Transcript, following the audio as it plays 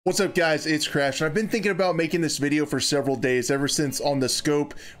What's up guys, it's Crash. I've been thinking about making this video for several days, ever since on the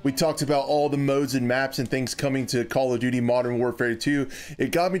scope we talked about all the modes and maps and things coming to Call of Duty Modern Warfare 2.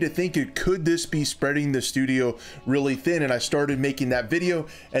 It got me to thinking, could this be spreading the studio really thin? And I started making that video,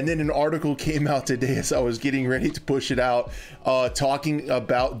 and then an article came out today as I was getting ready to push it out, talking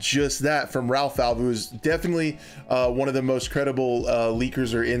about just that from Ralph Valve, who is definitely one of the most credible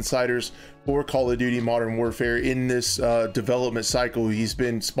leakers or insiders for Call of Duty Modern Warfare in this development cycle. He's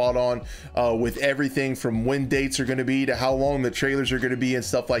been spot on with everything from when dates are going to be to how long the trailers are going to be and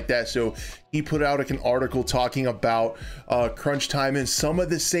stuff like that. So he put out an article talking about crunch time and some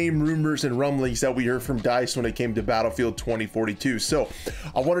of the same rumors and rumblings that we heard from DICE when it came to Battlefield 2042. So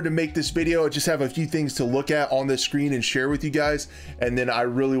I wanted to make this video. I just have a few things to look at on the screen and share with you guys, and then I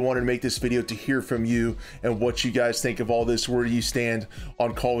really wanted to make this video to hear from you and what you guys think of all this, where you stand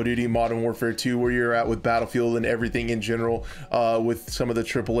on Call of Duty Modern Warfare 2, where you're at with Battlefield and everything in general, with some of the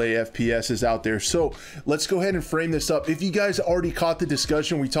AAA FPSs out there. So let's go ahead and frame this up. If you guys already caught the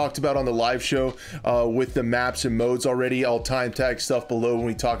discussion we talked about on the live show with the maps and modes already, I'll time tag stuff below when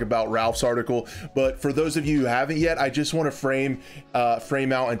we talk about Ralph's article. But for those of you who haven't yet, I just want to frame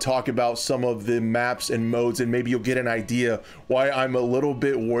out and talk about some of the maps and modes, and maybe you'll get an idea why I'm a little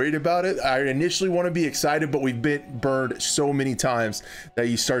bit worried about it. I initially want to be excited, but we've been burned so many times that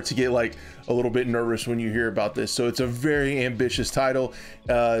you start to get like a little bit nervous when you hear about this. So it's a very ambitious title.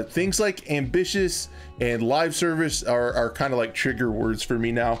 Things like ambitious and live service are kind of like trigger words for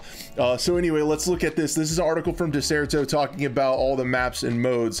me now. So anyway, let's look at this. This is an article from Dexerto talking about all the maps and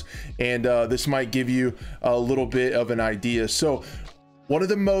modes, and this might give you a little bit of an idea. So one of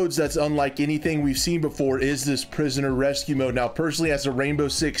the modes that's unlike anything we've seen before is this prisoner rescue mode. Now, personally, as a Rainbow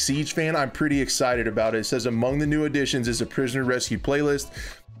Six Siege fan, I'm pretty excited about it. It says among the new additions is a prisoner rescue playlist.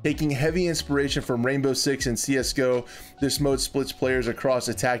 Taking heavy inspiration from Rainbow Six and CSGO, this mode splits players across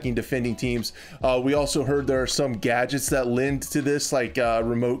attacking, defending teams. We also heard there are some gadgets that lend to this, like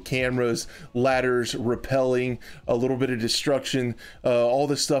remote cameras, ladders, rappelling, a little bit of destruction, all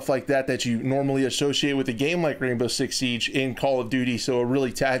the stuff like that that you normally associate with a game like Rainbow Six Siege in Call of Duty. So a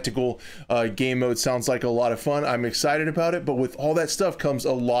really tactical game mode sounds like a lot of fun. I'm excited about it, but with all that stuff comes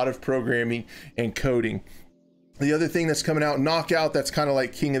a lot of programming and coding. The other thing that's coming out, Knockout, that's kind of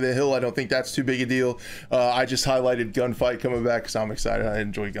like King of the Hill. I don't think that's too big a deal. I just highlighted Gunfight coming back because I'm excited. I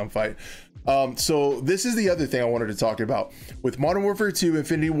enjoy Gunfight. So this is the other thing I wanted to talk about. With Modern Warfare 2,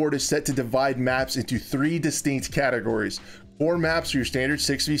 Infinity Ward is set to divide maps into 3 distinct categories. 4 maps are your standard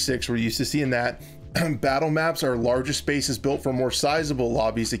 6v6. We're used to seeing that. Battle maps are larger spaces built for more sizable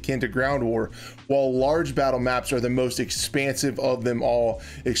lobbies akin to ground war, while large battle maps are the most expansive of them all,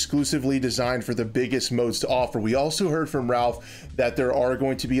 exclusively designed for the biggest modes to offer. We also heard from Ralph that there are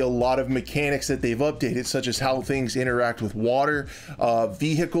going to be a lot of mechanics that they've updated, such as how things interact with water.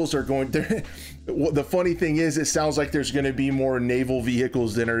 Vehicles are going there. The funny thing is, it sounds like there's going to be more naval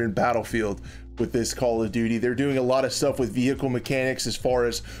vehicles than are in Battlefield with this Call of Duty. They're doing a lot of stuff with vehicle mechanics, as far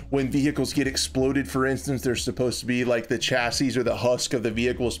as when vehicles get exploded, for instance, they're supposed to be like the chassis or the husk of the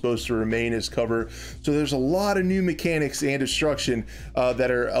vehicle is supposed to remain as cover. So there's a lot of new mechanics and destruction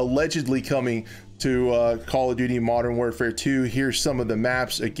that are allegedly coming to Call of Duty Modern Warfare 2. Here's some of the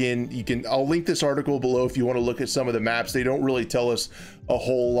maps. Again, I'll link this article below if you want to look at some of the maps. They don't really tell us a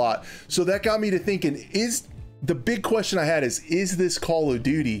whole lot. So that got me to thinking, the big question I had is this Call of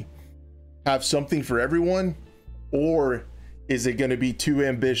Duty have something for everyone, or is it going to be too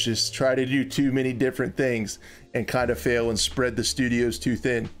ambitious, try to do too many different things and kind of fail and spread the studios too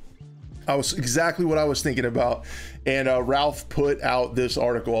thin? I was exactly what I was thinking about, and Ralph put out this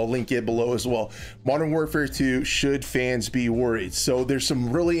article. I'll link it below as well. Modern Warfare 2, should fans be worried? So there's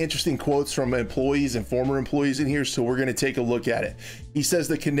some really interesting quotes from employees and former employees in here, so we're going to take a look at it. He says,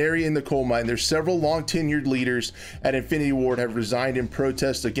 the canary in the coal mine. There's several long tenured leaders at Infinity Ward have resigned in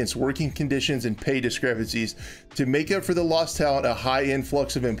protest against working conditions and pay discrepancies. To make up for the lost talent, a high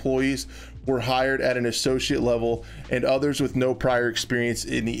influx of employees were hired at an associate level, and others with no prior experience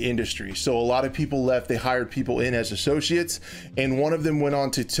in the industry. So a lot of people left. They hired people in as associates, and one of them went on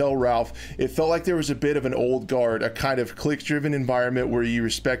to tell Ralph, it felt like there was a bit of an old guard, a kind of click-driven environment where you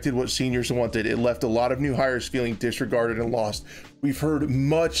respected what seniors wanted. It left a lot of new hires feeling disregarded and lost. We've heard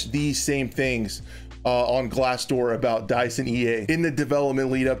much these same things on Glassdoor about DICE and EA in the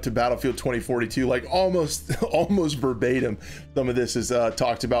development lead up to Battlefield 2042, like almost verbatim. Some of this is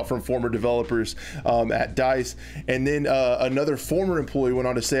talked about from former developers at DICE. And then another former employee went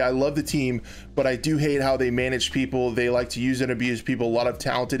on to say, I love the team, but I do hate how they manage people. They like to use and abuse people. A lot of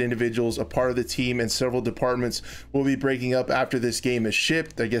talented individuals, a part of the team, and several departments will be breaking up after this game is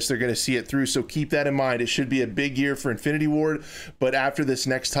shipped. I guess they're going to see it through, so keep that in mind. It should be a big year for Infinity Ward, but after this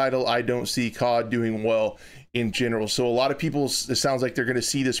next title, I don't see COD doing well in general. So a lot of people, it sounds like they're going to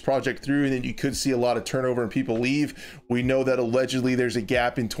see this project through, and then you could see a lot of turnover and people leave. We know that allegedly there's a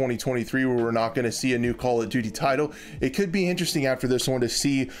gap in 2023 where we're not going to see a new Call of Duty title. It could be interesting after this one to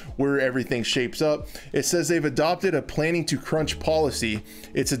see where everything shapes up. It says they've adopted a planning to crunch policy.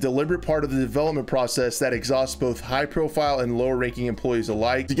 It's a deliberate part of the development process that exhausts both high profile and lower ranking employees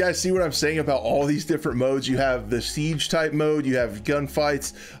alike. Do you guys see what I'm saying about all these different modes? You have the siege type mode, you have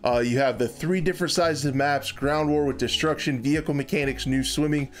gunfights, you have the 3 different sizes of maps, ground war with destruction, vehicle mechanics, new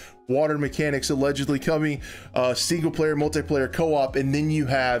swimming, water mechanics allegedly coming, single player, multiplayer, co-op, and then you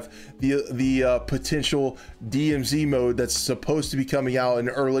have the potential DMZ mode that's supposed to be coming out in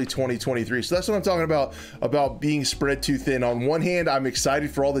early 2023. So that's what I'm talking about being spread too thin. On one hand, I'm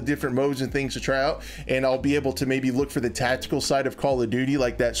excited for all the different modes and things to try out, and I'll be able to maybe look for the tactical side of Call of Duty,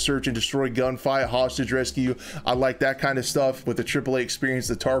 like that search and destroy gunfight, hostage rescue. I like that kind of stuff. With the AAA experience,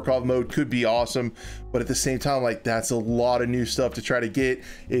 the Tarkov mode could be awesome, but at the same time, like, that's a lot of new stuff to try to get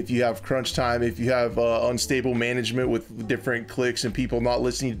if you have crunch time, if you have unstable management with different clicks and people not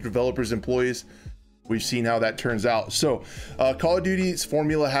listening to developers, employees. We've seen how that turns out. So Call of Duty's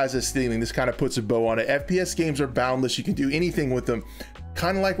formula has a ceiling. This kind of puts a bow on it. FPS games are boundless. You can do anything with them.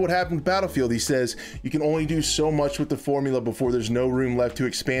 Kind of like what happened with Battlefield. He says you can only do so much with the formula before there's no room left to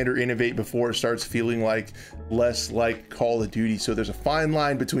expand or innovate, before it starts feeling like less like Call of Duty. So there's a fine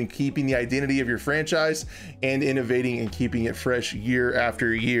line between keeping the identity of your franchise and innovating and keeping it fresh year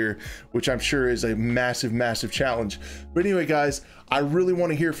after year, which I'm sure is a massive challenge. But anyway, guys, I really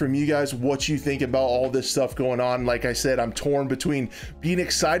want to hear from you guys what you think about all this stuff going on. Like I said, I'm torn between being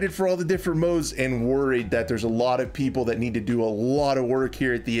excited for all the different modes and worried that there's a lot of people that need to do a lot of work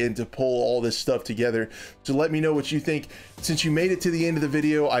here at the end to pull all this stuff together. So let me know what you think. Since you made it to the end of the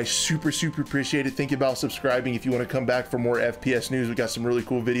video, I super appreciate it. Think about subscribing if you want to come back for more FPS news. We got some really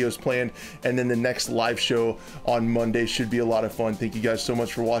cool videos planned, and then the next live show on Monday should be a lot of fun. Thank you guys so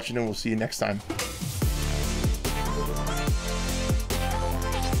much for watching, and we'll see you next time.